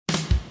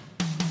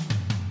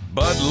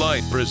Bud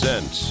Light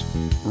presents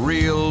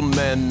Real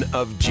Men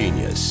of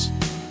Genius.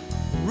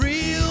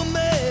 Real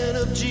men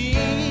of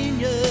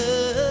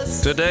genius.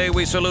 Today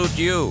we salute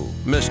you,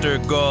 Mr.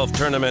 Golf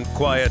Tournament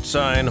Quiet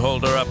Sign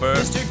Holder-Upper.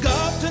 Mr.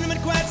 Golf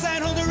Tournament Quiet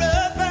Sign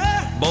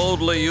Holder-Upper.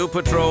 Boldly you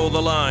patrol the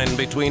line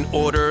between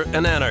order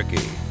and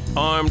anarchy,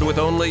 armed with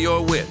only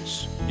your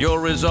wits,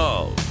 your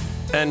resolve,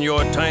 and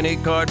your tiny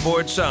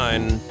cardboard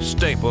sign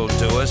stapled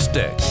to a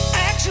stick.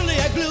 Actually,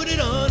 I glued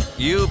it on.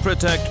 You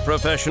protect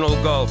professional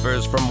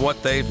golfers from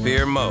what they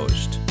fear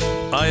most.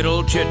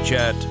 Idle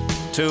chit-chat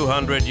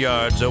 200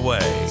 yards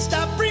away.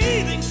 Stop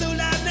breathing so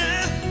loud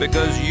now.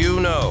 Because you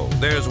know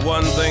there's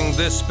one thing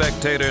this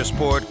spectator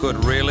sport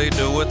could really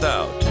do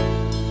without.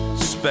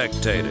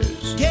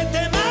 Spectators. Get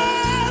them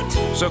out.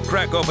 So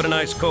crack open an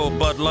ice cold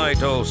Bud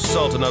Light, oh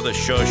sultan of the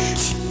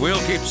shush.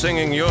 We'll keep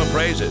singing your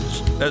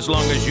praises as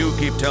long as you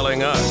keep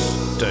telling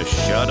us to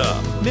shut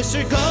up.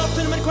 Mr. Golf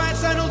Tournament Quiet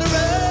Sign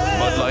Holder-Upper.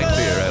 Bud Light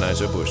Beer,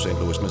 Anheuser-Busch, St.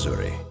 Louis,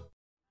 Missouri.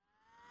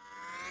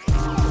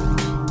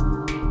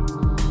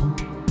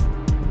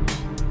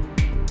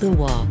 The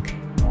Walk.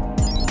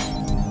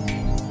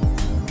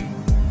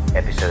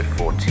 Episode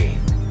 14.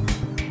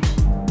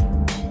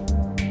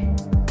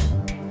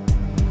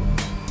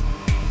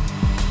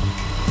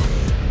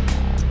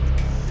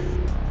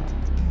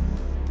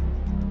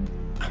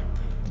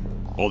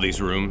 All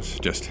these rooms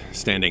just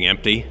standing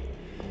empty,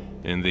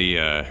 and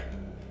the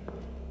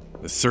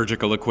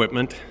surgical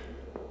equipment,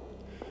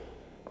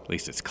 at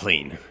least it's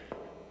clean.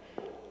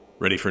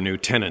 Ready for new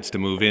tenants to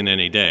move in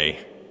any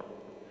day.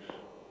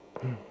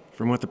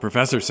 From what the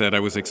professor said, I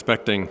was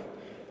expecting,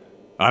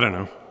 I don't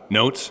know,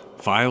 notes,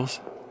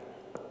 files.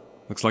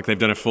 Looks like they've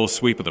done a full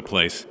sweep of the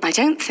place. I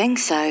don't think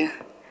so.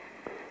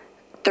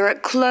 There are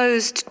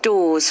closed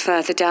doors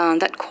further down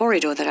that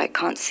corridor that I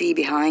can't see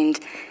behind.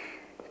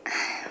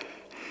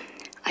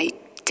 I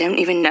don't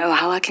even know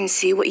how I can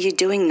see what you're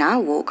doing now,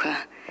 Walker.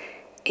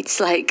 It's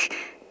like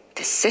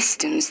the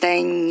systems,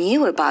 they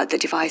knew about the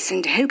device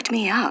and hooked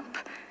me up.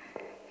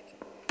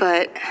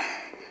 But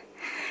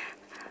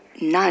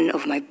none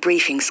of my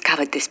briefings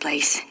covered this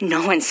place.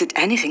 No one said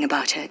anything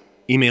about it.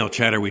 Email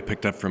chatter we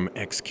picked up from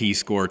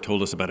X-Keyscore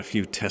told us about a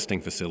few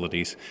testing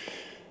facilities.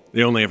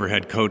 They only ever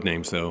had code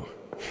names, though.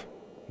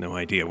 No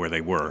idea where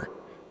they were.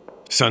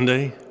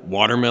 Sunday,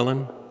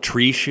 Watermelon,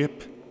 Tree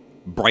Ship,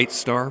 Bright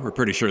Star. We're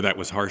pretty sure that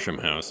was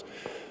Harsham House.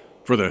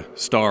 For the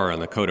star on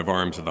the coat of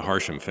arms of the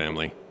Harsham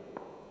family.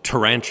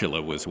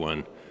 Tarantula was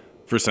one,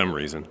 for some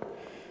reason.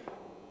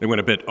 They went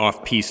a bit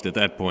off-piste at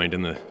that point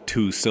in the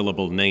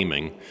two-syllable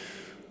naming.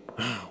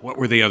 What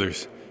were the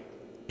others?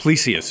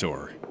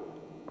 Plesiosaur.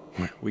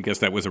 We guess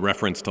that was a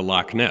reference to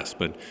Loch Ness,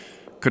 but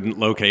couldn't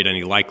locate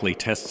any likely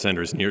test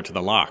centers near to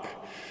the loch.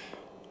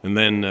 And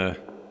then,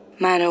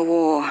 Man o'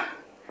 War.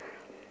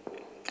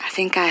 I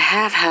think I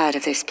have heard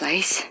of this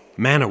place.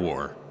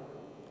 Man-O-War.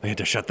 They had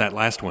to shut that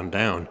last one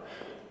down.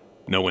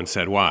 No one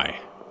said why.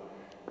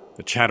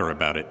 The chatter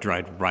about it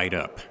dried right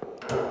up.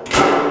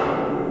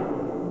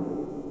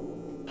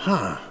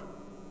 Huh.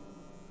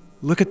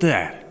 Look at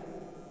that.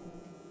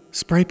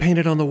 Spray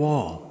painted on the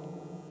wall.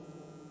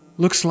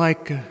 Looks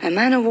like... A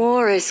Man o'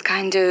 War is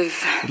kind of...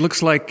 It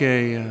looks like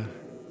a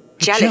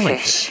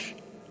jellyfish.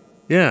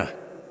 Yeah,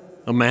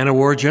 a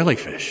Man-O-War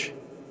jellyfish.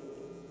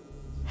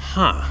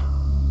 Huh.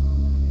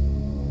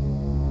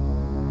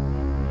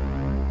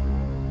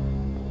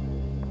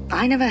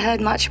 I never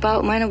heard much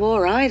about Man o'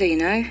 War either, you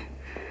know.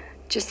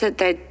 Just that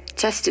they'd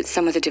tested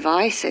some of the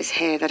devices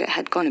here, that it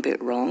had gone a bit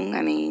wrong.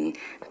 I mean,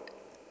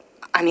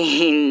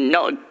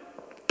 not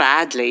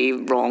badly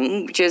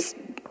wrong, just,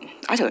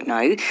 I don't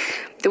know.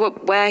 They were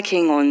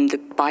working on the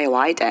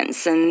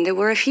bioidents, and there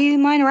were a few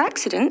minor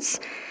accidents.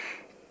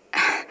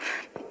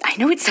 I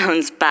know it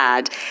sounds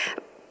bad.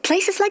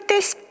 Places like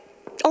this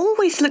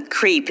always look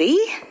creepy.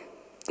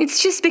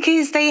 It's just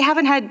because they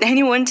haven't had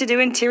anyone to do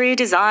interior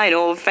design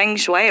or feng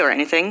shui or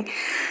anything.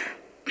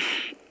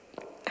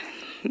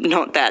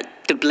 Not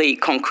that the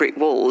bleak concrete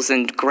walls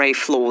and grey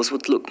floors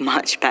would look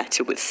much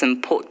better with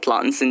some pot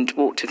plants and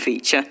water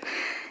feature.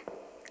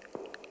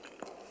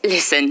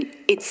 Listen,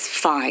 it's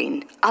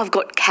fine. I've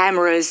got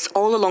cameras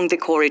all along the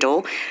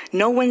corridor.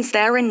 No one's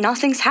there and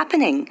nothing's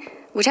happening.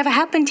 Whatever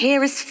happened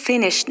here is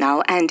finished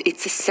now, and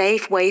it's a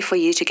safe way for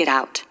you to get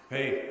out.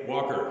 Hey,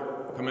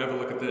 Walker, come have a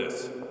look at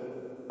this.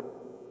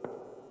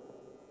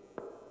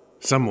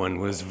 Someone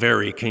was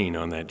very keen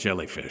on that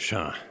jellyfish,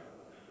 huh?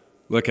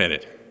 Look at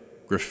it.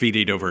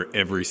 Graffitied over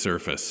every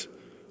surface.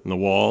 On the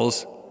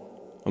walls,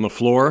 on the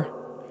floor.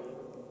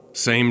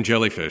 Same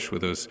jellyfish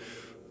with those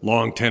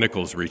long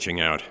tentacles reaching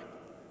out.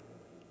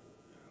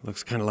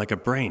 Looks kind of like a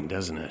brain,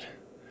 doesn't it?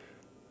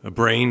 A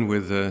brain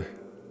with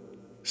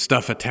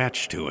stuff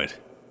attached to it.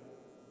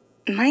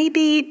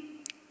 Maybe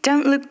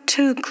don't look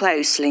too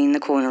closely in the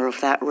corner of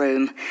that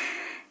room.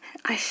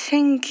 I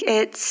think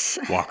it's...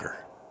 Walker,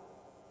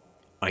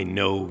 I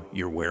know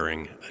you're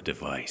wearing a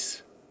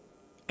device.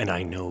 And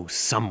I know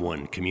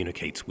someone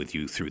communicates with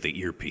you through the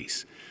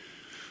earpiece.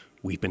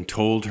 We've been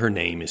told her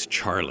name is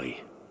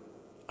Charlie.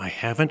 I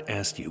haven't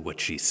asked you what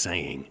she's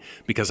saying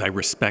because I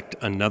respect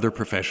another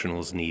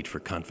professional's need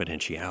for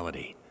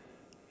confidentiality.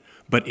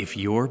 But if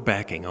you're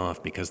backing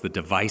off because the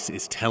device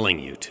is telling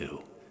you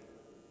to,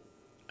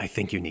 I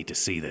think you need to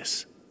see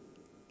this.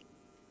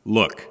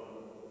 Look,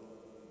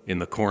 in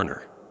the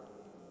corner.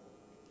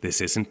 This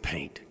isn't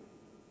paint.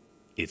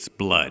 It's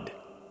blood.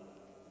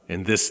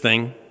 And this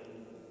thing,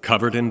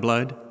 covered in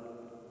blood,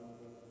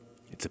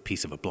 it's a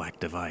piece of a black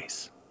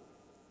device.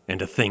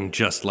 And a thing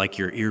just like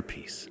your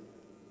earpiece.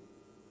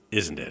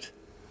 Isn't it?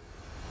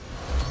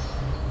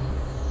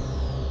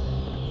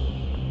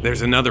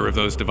 There's another of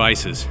those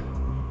devices,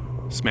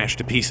 smashed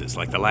to pieces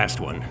like the last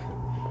one.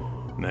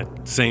 And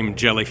that same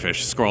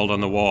jellyfish scrawled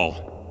on the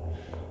wall.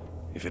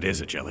 If it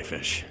is a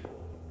jellyfish.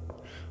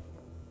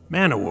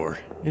 Man-o-War.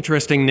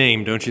 Interesting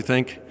name, don't you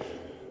think?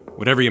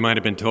 Whatever you might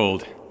have been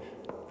told,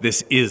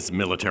 this is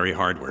military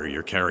hardware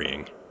you're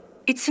carrying.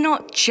 It's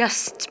not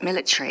just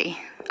military,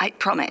 I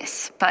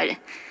promise, but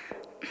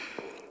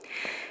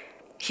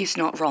he's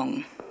not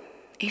wrong.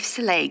 If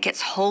Soleil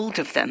gets hold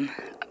of them,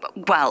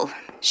 well,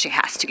 she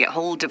has to get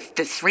hold of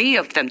the three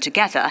of them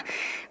together,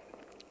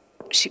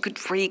 she could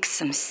wreak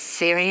some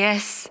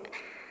serious...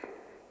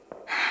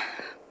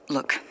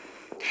 Look,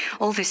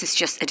 all this is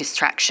just a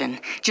distraction.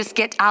 Just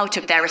get out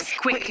of there as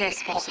quickly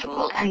as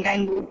possible, and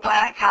then we'll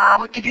work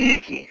out the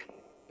duty.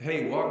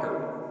 Hey,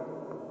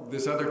 Walker.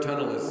 This other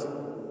tunnel is...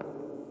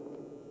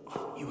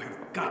 Oh, you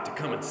have got to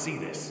come and see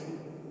this.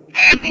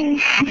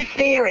 Something's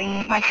interfering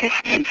with my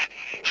systems.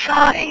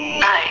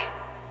 Something...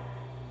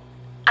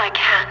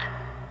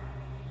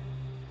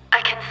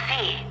 I can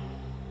see.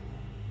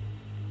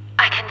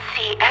 I can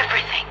see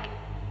everything.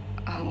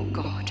 Oh,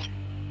 God.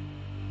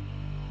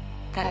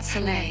 That's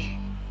Soleil.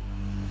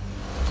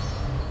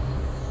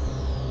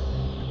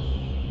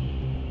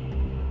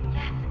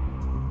 Yes.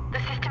 The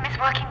system is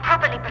working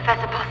properly,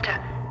 Professor Foster.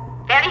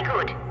 Very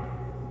good.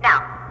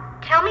 Now,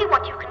 tell me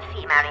what you can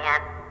see,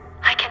 Marianne.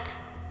 I can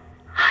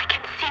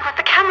see what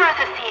the cameras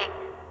are seeing.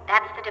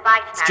 That's the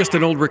device, It's just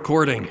an old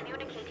recording.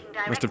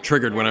 Must have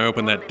triggered when I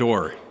opened that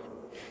door.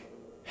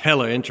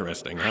 Hella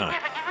interesting, huh?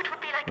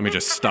 Let me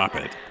just stop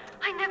it.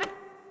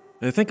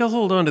 I think I'll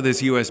hold on to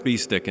this USB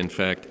stick, in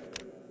fact.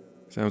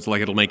 Sounds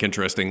like it'll make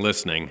interesting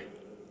listening.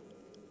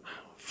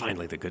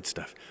 Finally, the good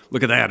stuff.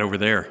 Look at that over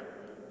there.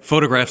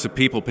 Photographs of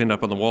people pinned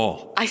up on the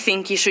wall. I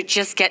think you should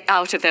just get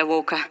out of there,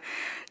 Walker.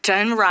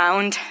 Turn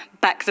round,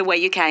 back the way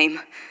you came.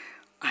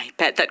 I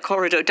bet that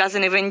corridor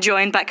doesn't even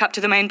join back up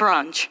to the main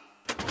branch.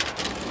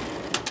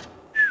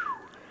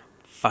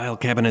 File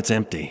cabinet's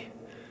empty.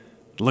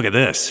 Look at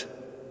this.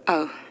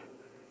 Oh,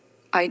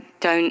 I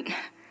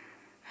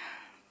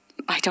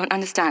don't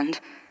understand.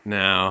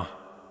 Now,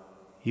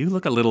 you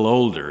look a little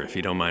older, if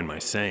you don't mind my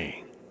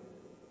saying.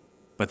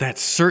 But that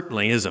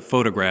certainly is a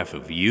photograph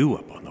of you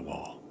up on the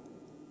wall.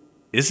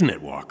 Isn't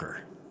it,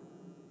 Walker?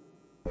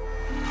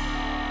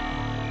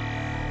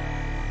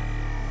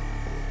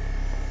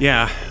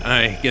 Yeah,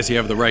 I guess you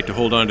have the right to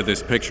hold on to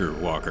this picture,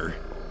 Walker.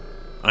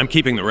 I'm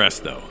keeping the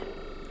rest, though.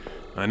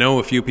 I know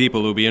a few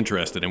people who'll be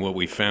interested in what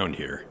we found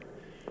here.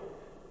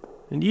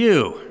 And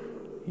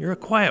you're a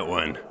quiet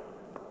one.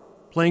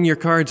 Playing your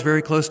cards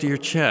very close to your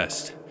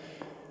chest.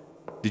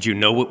 Did you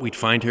know what we'd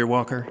find here,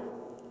 Walker?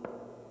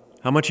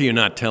 How much are you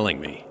not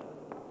telling me?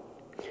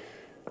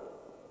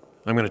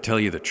 I'm going to tell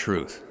you the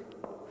truth.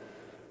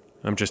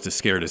 I'm just as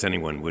scared as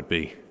anyone would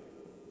be.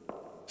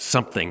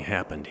 Something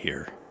happened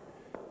here.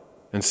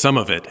 And some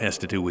of it has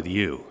to do with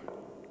you.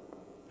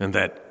 And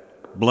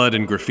that blood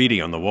and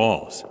graffiti on the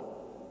walls.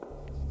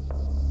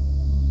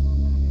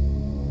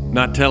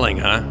 Not telling,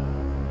 huh?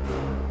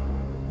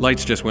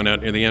 Lights just went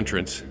out near the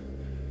entrance.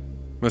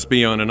 Must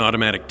be on an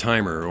automatic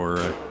timer,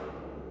 or,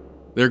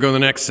 there go the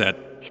next set.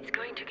 It's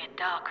going to get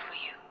dark for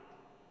you.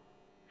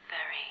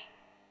 Very,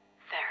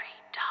 very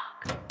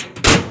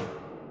dark.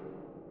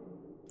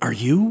 Are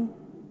you?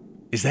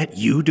 Is that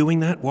you doing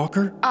that,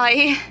 Walker?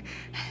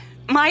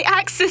 My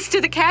access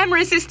to the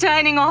cameras is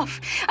turning off.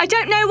 I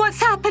don't know what's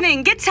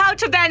happening. Get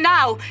out of there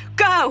now.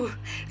 Go!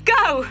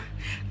 Go!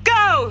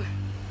 Go!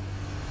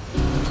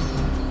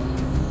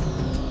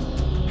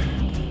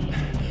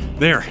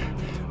 There.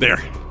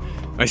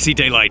 I see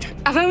daylight.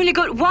 I've only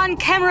got one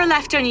camera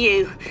left on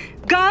you.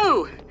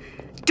 Go!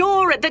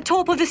 Door at the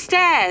top of the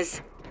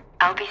stairs.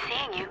 I'll be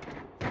seeing you.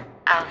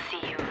 I'll see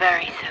you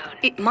very soon.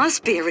 It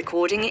must be a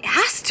recording. It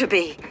has to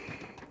be.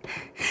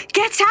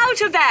 Get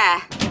out of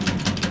there!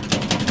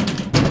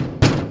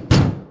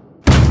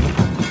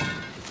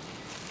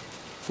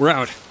 We're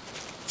out.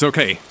 It's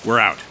okay. We're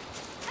out.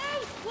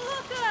 Hey,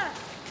 Walker!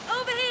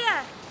 Over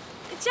here!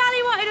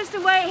 Charlie wanted us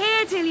to wait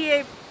here till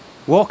you...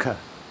 Walker,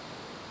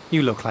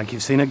 you look like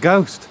you've seen a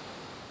ghost.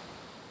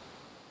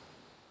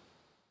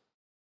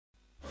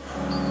 I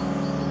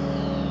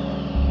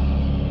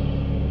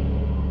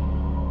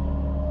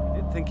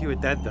did think you were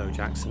dead, though,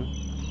 Jackson.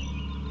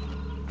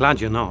 Glad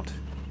you're not.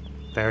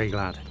 Very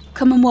glad.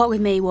 Come and walk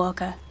with me,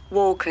 Walker.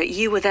 Walker,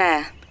 you were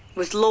there,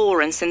 with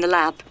Lawrence in the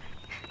lab.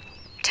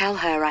 Tell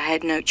her I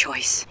had no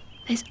choice.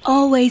 There's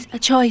always a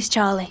choice,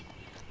 Charlie.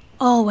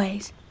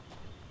 Always.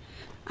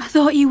 I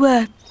thought you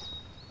were,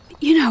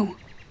 you know...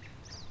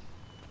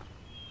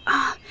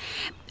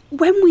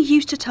 when we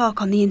used to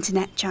talk on the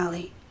internet,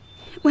 Charlie,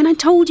 when I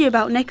told you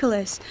about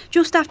Nicholas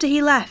just after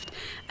he left,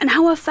 and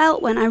how I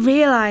felt when I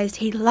realised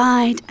he'd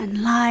lied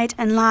and lied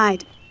and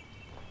lied.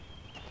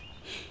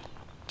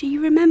 Do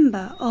you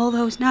remember all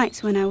those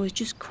nights when I was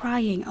just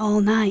crying all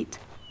night?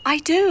 I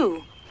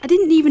do. I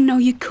didn't even know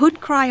you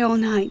could cry all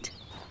night.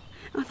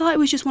 I thought it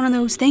was just one of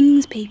those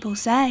things people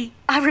say.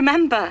 I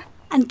remember.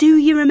 And do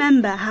you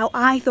remember how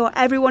I thought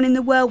everyone in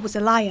the world was a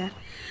liar?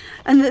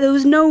 And that there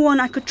was no one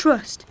I could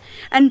trust?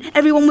 And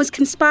everyone was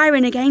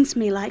conspiring against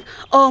me, like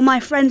all my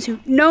friends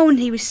who'd known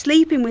he was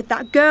sleeping with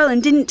that girl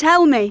and didn't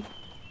tell me.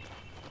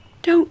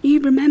 Don't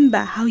you remember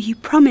how you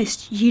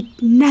promised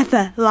you'd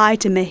never lie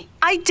to me?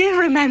 I do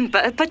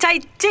remember, but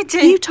I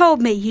didn't. You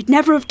told me you'd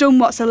never have done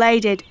what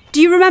Soleil did.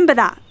 Do you remember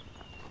that?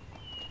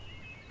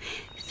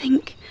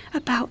 Think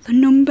about the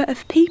number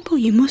of people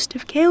you must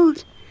have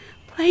killed.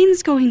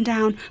 Planes going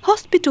down,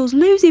 hospitals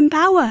losing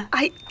power.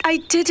 I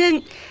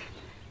didn't...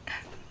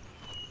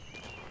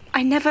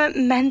 I never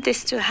meant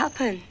this to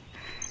happen.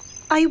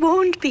 I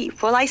warned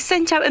people. I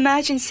sent out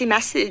emergency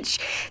message.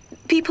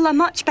 People are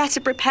much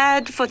better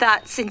prepared for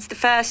that since the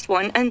first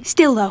one, and...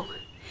 Still, though,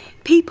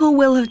 people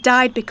will have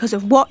died because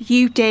of what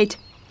you did.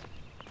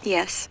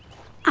 Yes.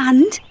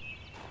 And?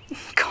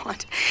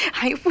 God,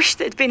 I wish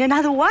there'd been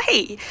another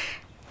way.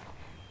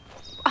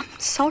 I'm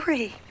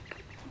sorry.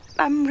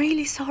 I'm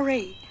really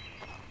sorry.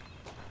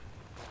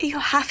 You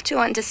have to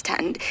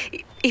understand,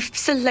 if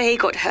Soleil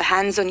got her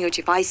hands on your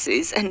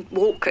devices and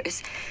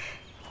Walker's,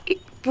 it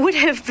would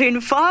have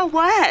been far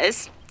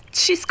worse.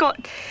 She's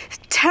got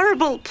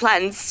terrible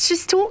plans.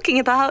 She's talking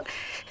about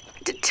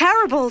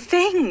terrible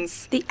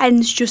things. The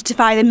ends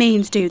justify the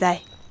means, do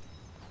they?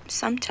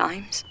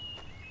 Sometimes.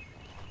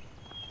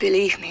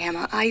 Believe me,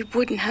 Emma, I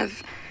wouldn't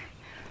have...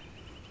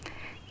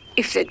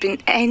 If there'd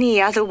been any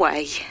other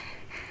way...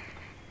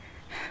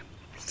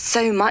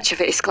 So much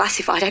of it is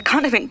classified, I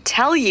can't even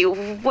tell you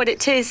what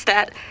it is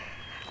that...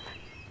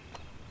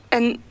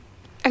 And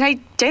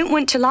I don't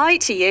want to lie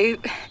to you.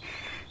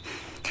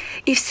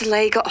 If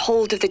Soleil got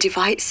hold of the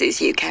devices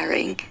you're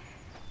carrying,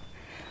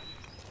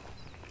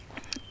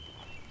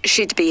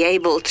 she'd be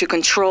able to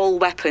control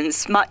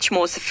weapons much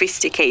more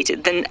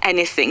sophisticated than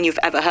anything you've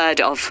ever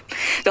heard of.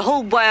 The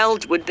whole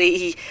world would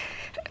be...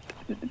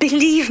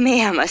 Believe me,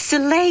 Emma,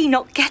 Soleil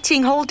not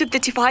getting hold of the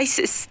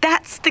devices,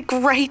 that's the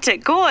greater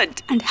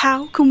good. And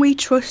how can we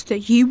trust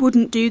that you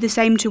wouldn't do the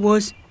same to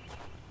us,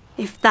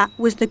 if that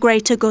was the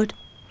greater good?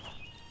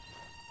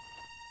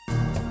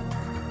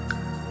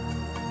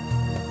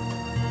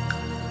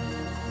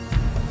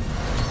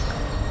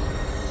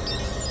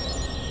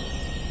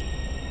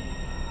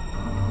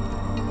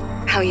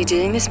 How are you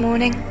doing this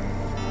morning?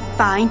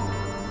 Fine.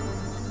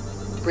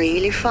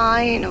 Really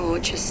fine, or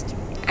just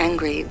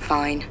angry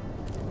fine?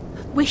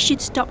 Wish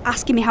you'd stop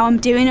asking me how I'm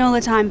doing all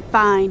the time.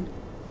 Fine.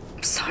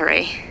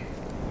 Sorry.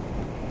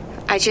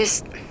 I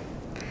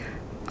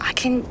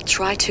can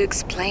try to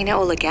explain it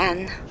all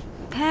again.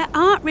 There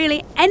aren't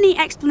really any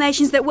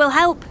explanations that will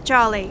help,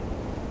 Charlie.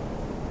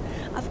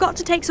 I've got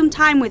to take some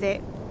time with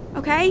it,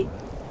 okay?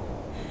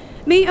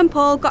 Me and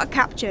Paul got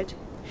captured.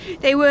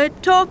 They were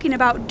talking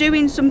about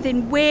doing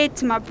something weird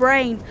to my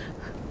brain,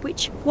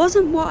 which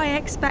wasn't what I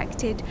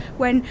expected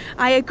when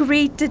I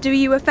agreed to do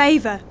you a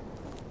favour.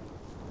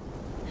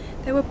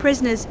 There were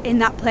prisoners in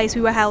that place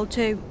we were held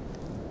to.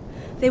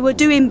 They were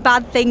doing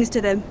bad things to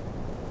them.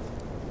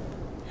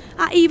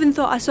 I even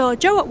thought I saw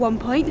Joe at one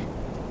point.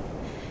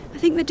 I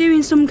think they're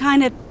doing some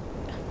kind of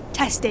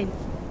testing.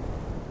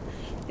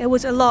 There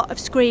was a lot of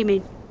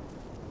screaming.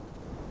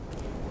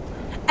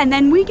 And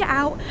then we get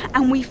out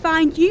and we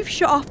find you've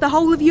shut off the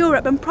whole of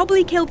Europe and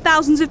probably killed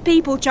thousands of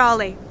people,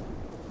 Charlie.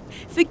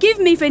 Forgive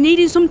me for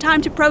needing some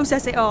time to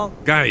process it all.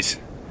 Guys,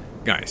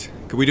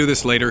 can we do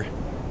this later?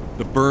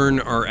 The Burn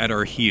are at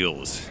our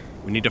heels.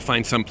 We need to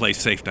find someplace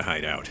safe to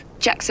hide out.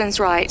 Jackson's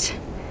right.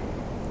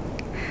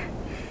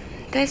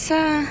 There's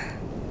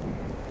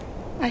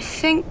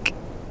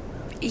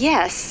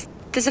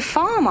there's a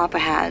farm up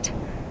ahead.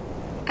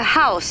 A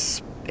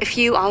house, a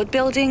few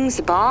outbuildings,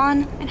 a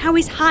barn. And how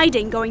is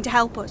hiding going to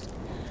help us?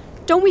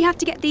 Don't we have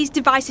to get these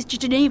devices to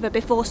Geneva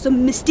before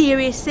some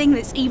mysterious thing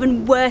that's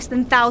even worse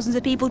than thousands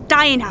of people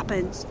dying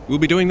happens? We'll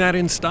be doing that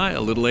in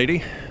style, little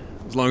lady.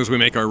 As long as we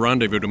make our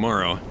rendezvous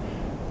tomorrow.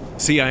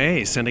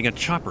 CIA is sending a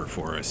chopper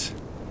for us.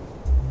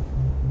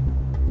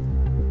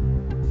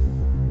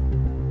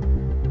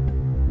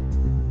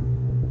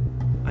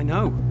 I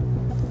know.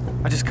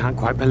 I just can't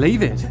quite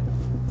believe it.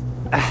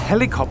 A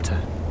helicopter.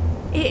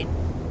 It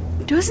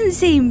doesn't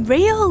seem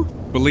real.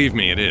 Believe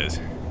me, it is.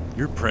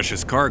 You're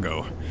precious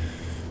cargo.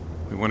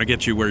 We want to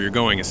get you where you're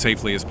going as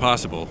safely as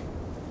possible.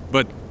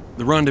 But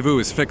the rendezvous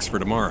is fixed for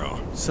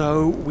tomorrow.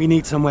 So we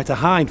need somewhere to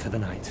hide for the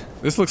night.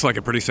 This looks like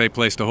a pretty safe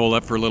place to hole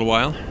up for a little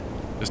while.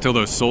 Just till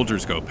those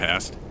soldiers go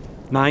past.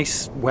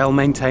 Nice,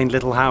 well-maintained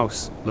little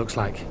house, looks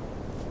like.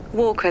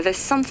 Walker, there's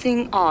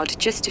something odd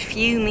just a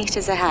few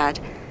meters ahead.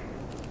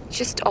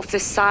 Just off the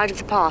side of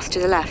the path to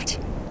the left.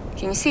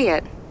 Can you see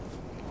it?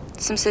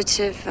 Some sort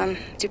of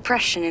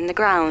depression in the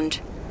ground.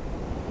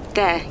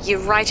 There, you're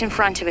right in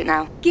front of it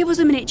now. Give us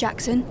a minute,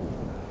 Jackson.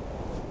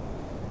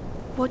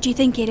 What do you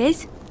think it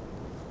is?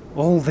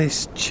 All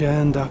this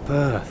churned up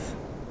earth.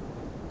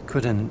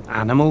 Could an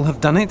animal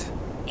have done it?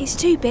 It's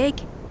too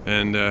big.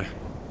 And,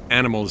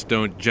 animals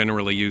don't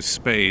generally use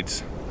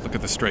spades. Look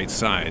at the straight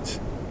sides.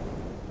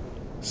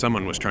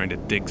 Someone was trying to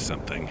dig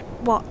something.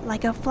 What,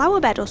 like a flower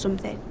bed or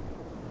something?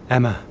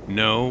 Emma.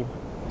 No,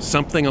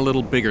 something a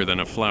little bigger than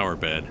a flower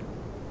bed.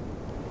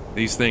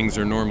 These things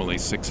are normally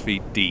 6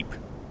 feet deep.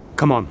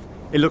 Come on.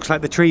 It looks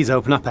like the trees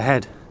open up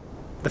ahead.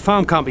 The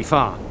farm can't be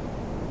far.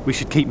 We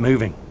should keep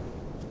moving.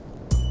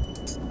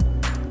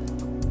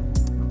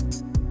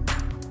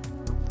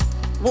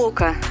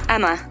 Walker,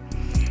 Emma,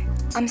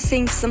 I'm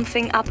seeing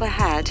something up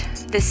ahead.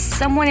 There's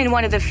someone in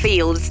one of the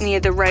fields near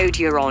the road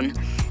you're on.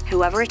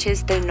 Whoever it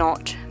is, they're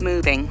not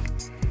moving.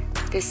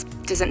 This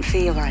doesn't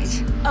feel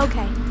right.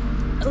 Okay,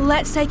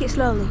 let's take it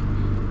slowly.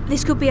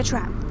 This could be a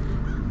trap.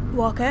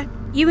 Walker,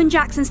 you and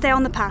Jackson stay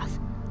on the path.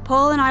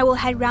 Paul and I will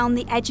head round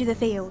the edge of the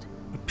field.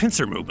 A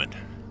pincer movement.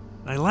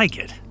 I like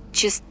it.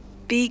 Just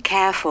be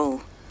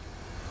careful.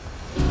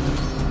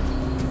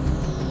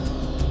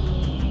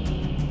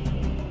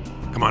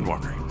 Come on,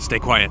 Walker. Stay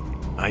quiet.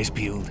 Eyes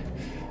peeled.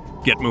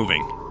 Get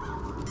moving.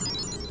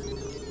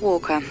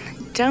 Walker,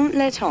 don't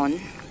let on,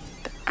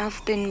 but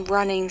I've been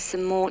running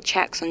some more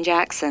checks on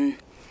Jackson.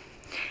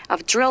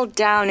 I've drilled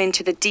down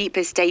into the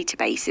deepest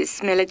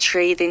databases,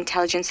 military, the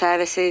intelligence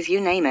services, you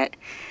name it.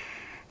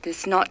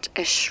 There's not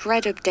a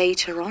shred of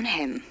data on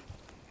him.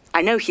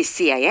 I know he's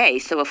CIA,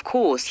 so of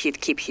course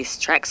he'd keep his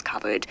tracks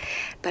covered,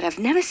 but I've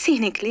never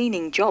seen a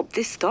cleaning job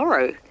this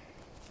thorough.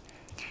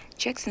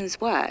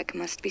 Jackson's work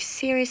must be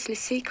seriously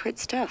secret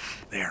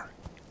stuff. There.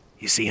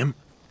 You see him?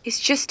 He's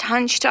just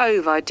hunched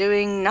over,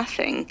 doing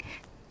nothing.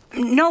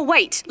 No,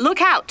 wait!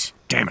 Look out!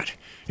 Damn it.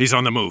 He's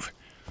on the move.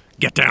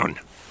 Get down.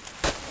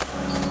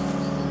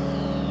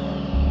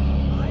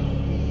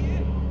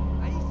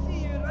 I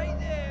see you right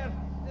there,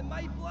 in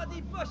my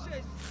bloody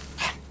bushes.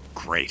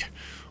 Great.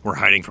 We're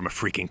hiding from a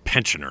freaking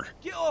pensioner.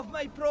 Get off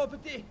my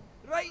property,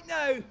 right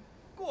now.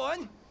 Go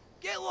on,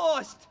 get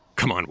lost.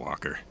 Come on,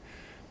 Walker.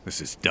 This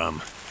is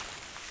dumb.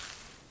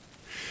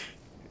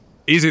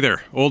 Easy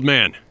there, old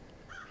man.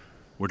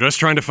 We're just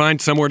trying to find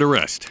somewhere to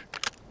rest.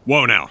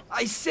 Whoa now.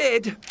 I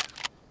said,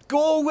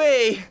 go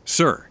away.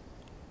 Sir,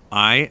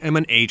 I am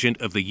an agent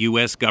of the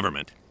U.S.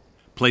 government.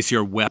 Place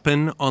your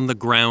weapon on the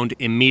ground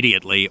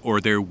immediately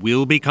or there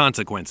will be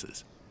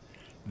consequences.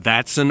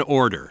 That's an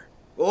order.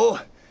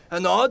 Oh,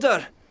 an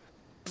order?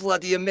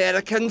 Bloody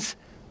Americans.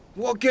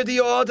 What good are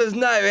your orders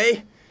now,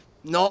 eh?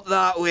 Not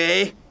that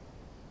way.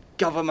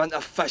 Government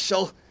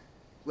official.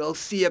 We'll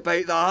see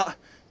about that.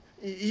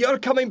 You're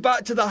coming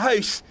back to the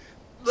house.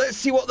 Let's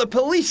see what the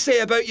police say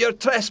about your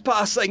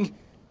trespassing.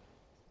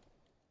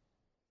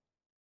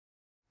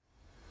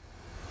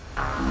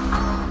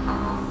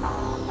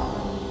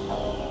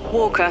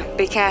 Walker,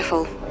 be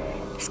careful.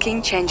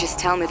 Skin changes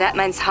tell me that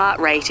man's heart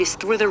rate is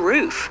through the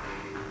roof.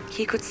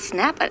 He could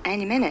snap at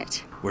any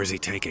minute. Where's he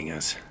taking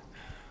us?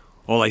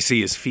 All I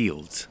see is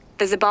fields.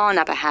 There's a barn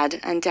up ahead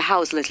and a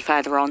house a little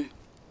further on.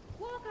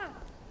 Walker,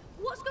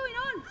 what's going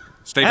on?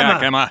 Stay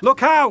back, Emma.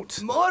 Look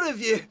out! More of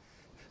you.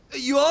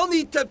 You all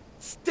need to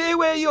stay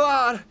where you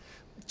are.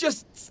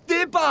 Just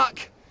stay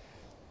back.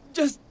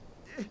 Just...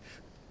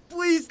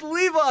 please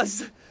leave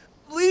us.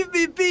 Leave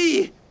me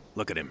be.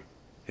 Look at him.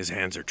 His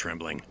hands are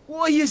trembling.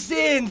 What are you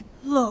saying?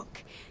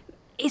 Look,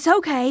 it's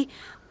okay.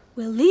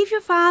 We'll leave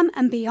your farm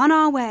and be on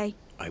our way.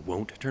 I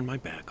won't turn my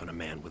back on a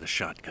man with a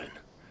shotgun.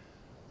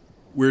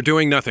 We're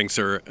doing nothing,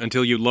 sir,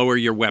 until you lower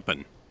your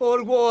weapon.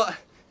 Or what?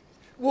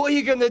 What are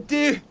you gonna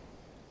do?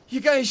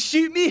 You gonna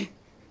shoot me?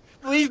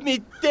 Leave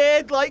me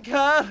dead like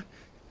her?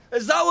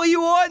 Is that what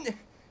you want?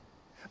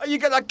 Are you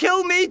gonna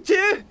kill me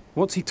too?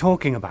 What's he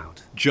talking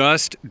about?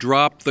 Just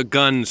drop the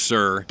gun,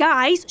 sir.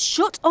 Guys,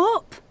 shut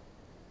up.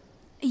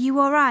 Are you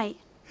all right?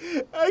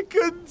 I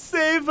couldn't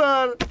save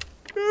her.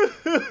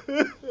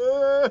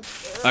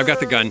 I've got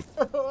the gun.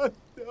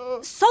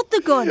 Sod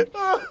the gun.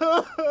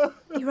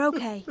 You're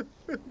okay.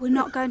 We're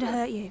not going to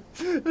hurt you.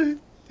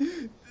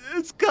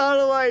 It's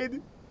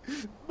Caroline.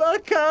 My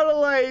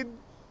Caroline.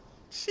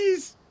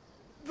 She's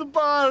the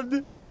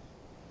barn.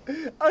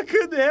 I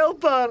couldn't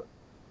help her.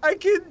 I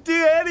couldn't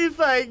do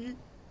anything.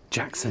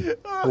 Jackson,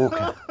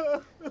 Walker.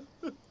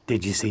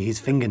 Did you see his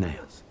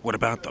fingernails? What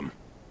about them?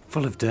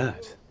 Full of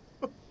dirt.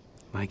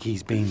 Like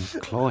he's been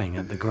clawing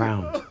at the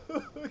ground.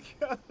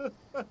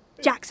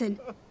 Jackson,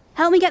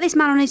 help me get this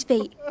man on his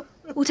feet.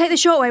 We'll take the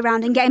short way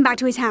round and get him back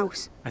to his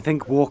house. I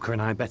think Walker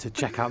and I better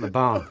check out the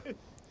barn.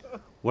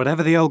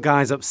 Whatever the old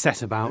guy's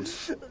upset about,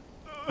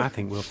 I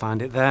think we'll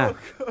find it there.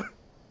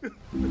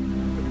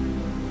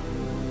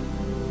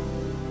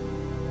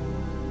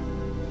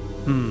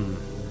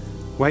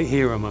 Wait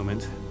here a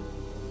moment.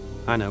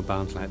 I know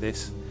barns like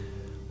this.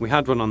 We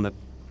had one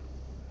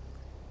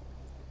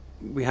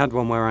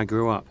where I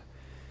grew up.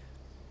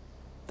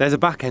 There's a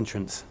back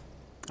entrance.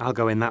 I'll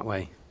go in that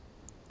way.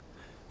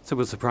 So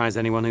we'll surprise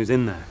anyone who's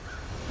in there.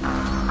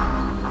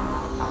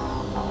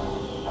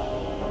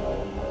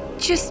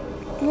 Just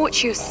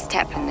watch your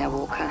step in there,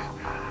 Walker.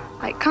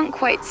 I can't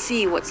quite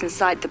see what's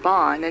inside the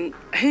barn, and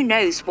who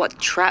knows what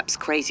traps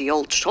crazy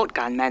old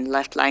shotgun men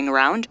left lying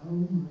around.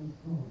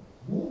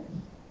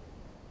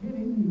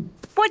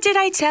 What did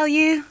I tell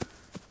you?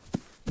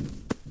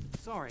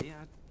 Sorry,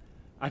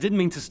 I didn't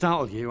mean to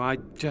startle you. I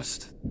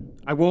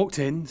walked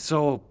in,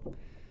 saw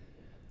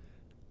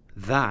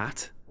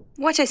that.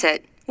 What is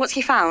it? What's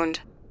he found?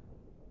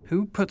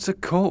 Who puts a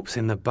corpse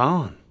in the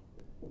barn?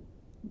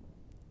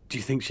 Do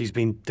you think she's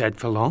been dead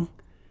for long?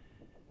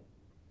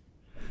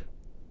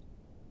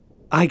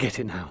 I get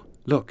it now.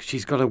 Look,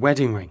 she's got a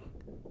wedding ring.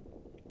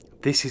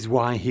 This is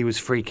why he was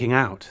freaking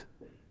out.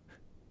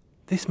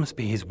 This must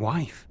be his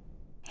wife.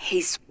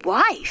 His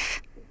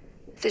wife?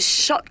 The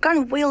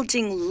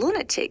shotgun-wielding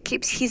lunatic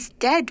keeps his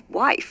dead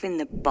wife in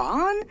the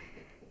barn?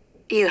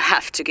 You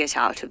have to get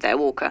out of there,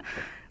 Walker.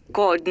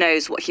 God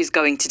knows what he's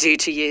going to do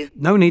to you.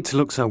 No need to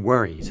look so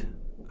worried.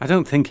 I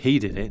don't think he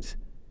did it.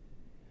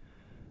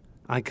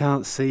 I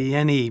can't see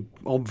any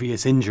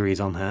obvious injuries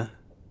on her.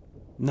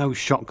 No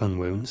shotgun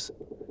wounds.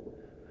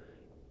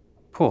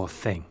 Poor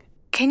thing.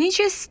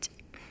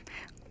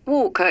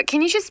 Walker,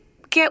 can you just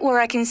get where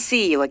I can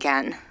see you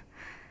again?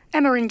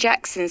 Emma and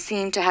Jackson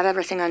seem to have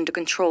everything under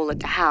control at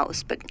the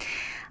house, but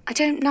I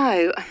don't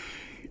know.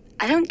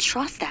 I don't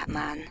trust that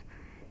man.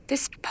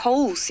 This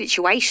whole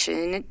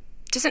situation, it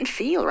doesn't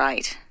feel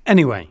right.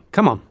 Anyway,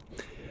 come on.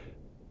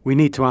 We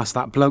need to ask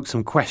that bloke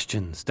some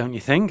questions, don't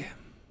you think?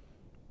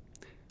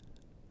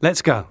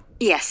 Let's go.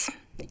 Yes,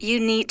 you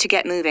need to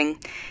get moving.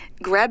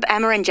 Grab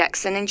Emma and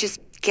Jackson and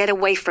just get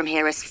away from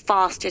here as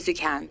fast as you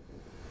can.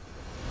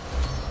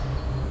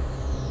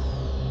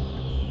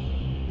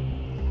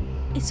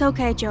 It's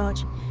okay,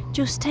 George.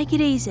 Just take it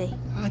easy.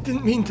 I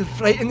didn't mean to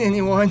frighten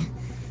anyone.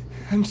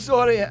 I'm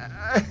sorry.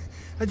 I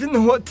didn't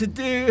know what to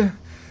do.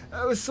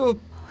 I was so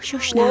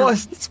Shush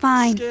lost. Now. It's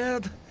fine.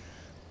 Scared.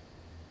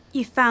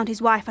 You found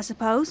his wife, I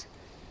suppose.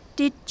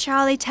 Did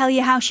Charlie tell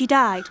you how she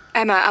died?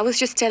 Emma, I was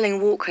just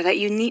telling Walker that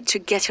you need to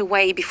get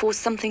away before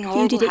something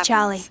horrible happens. You did it,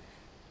 Charlie.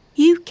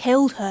 You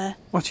killed her.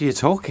 What are you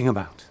talking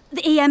about?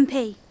 The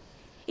EMP.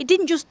 It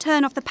didn't just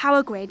turn off the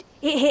power grid.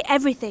 It hit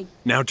everything.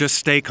 Now just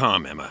stay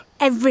calm, Emma.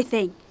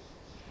 Everything.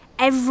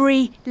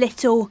 Every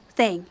little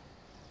thing.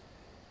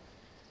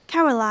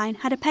 Caroline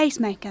had a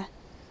pacemaker.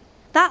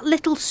 That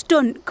little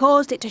stunt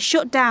caused it to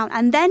shut down,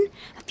 and then,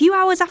 a few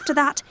hours after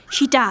that,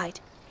 she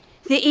died.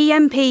 The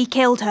EMP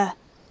killed her.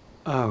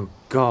 Oh,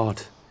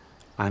 God.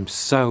 I'm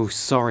so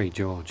sorry,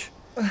 George.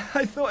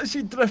 I thought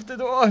she drifted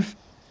off.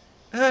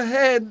 Her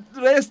head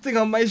resting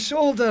on my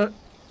shoulder.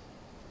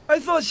 I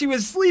thought she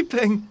was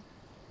sleeping.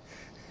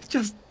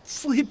 Just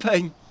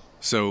sleeping.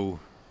 So,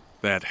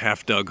 that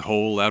half-dug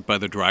hole out by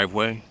the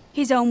driveway?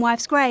 His own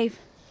wife's grave.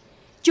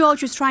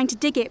 George was trying to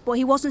dig it, but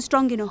he wasn't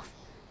strong enough.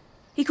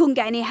 He couldn't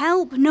get any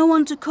help, no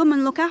one to come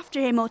and look after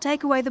him or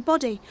take away the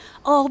body,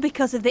 all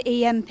because of the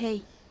EMP.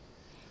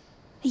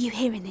 Are you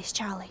hearing this,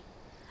 Charlie?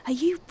 Are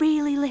you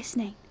really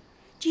listening?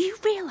 Do you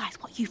realise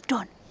what you've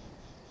done?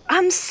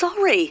 I'm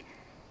sorry.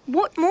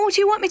 What more do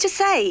you want me to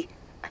say?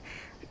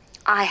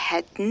 I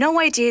had no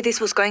idea this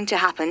was going to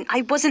happen.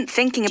 I wasn't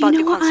thinking about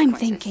the consequences. Do you know what I'm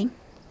thinking?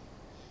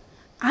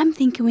 I'm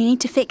thinking we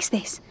need to fix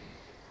this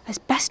as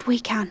best we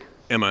can.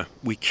 Emma,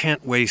 we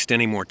can't waste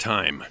any more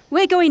time.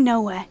 We're going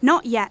nowhere,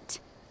 not yet.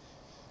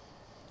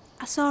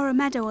 I saw a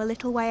meadow a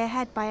little way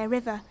ahead by a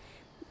river.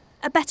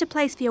 A better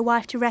place for your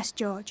wife to rest,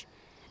 George.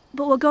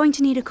 But we're going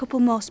to need a couple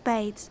more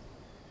spades.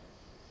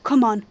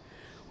 Come on,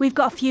 we've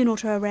got a funeral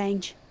to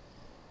arrange.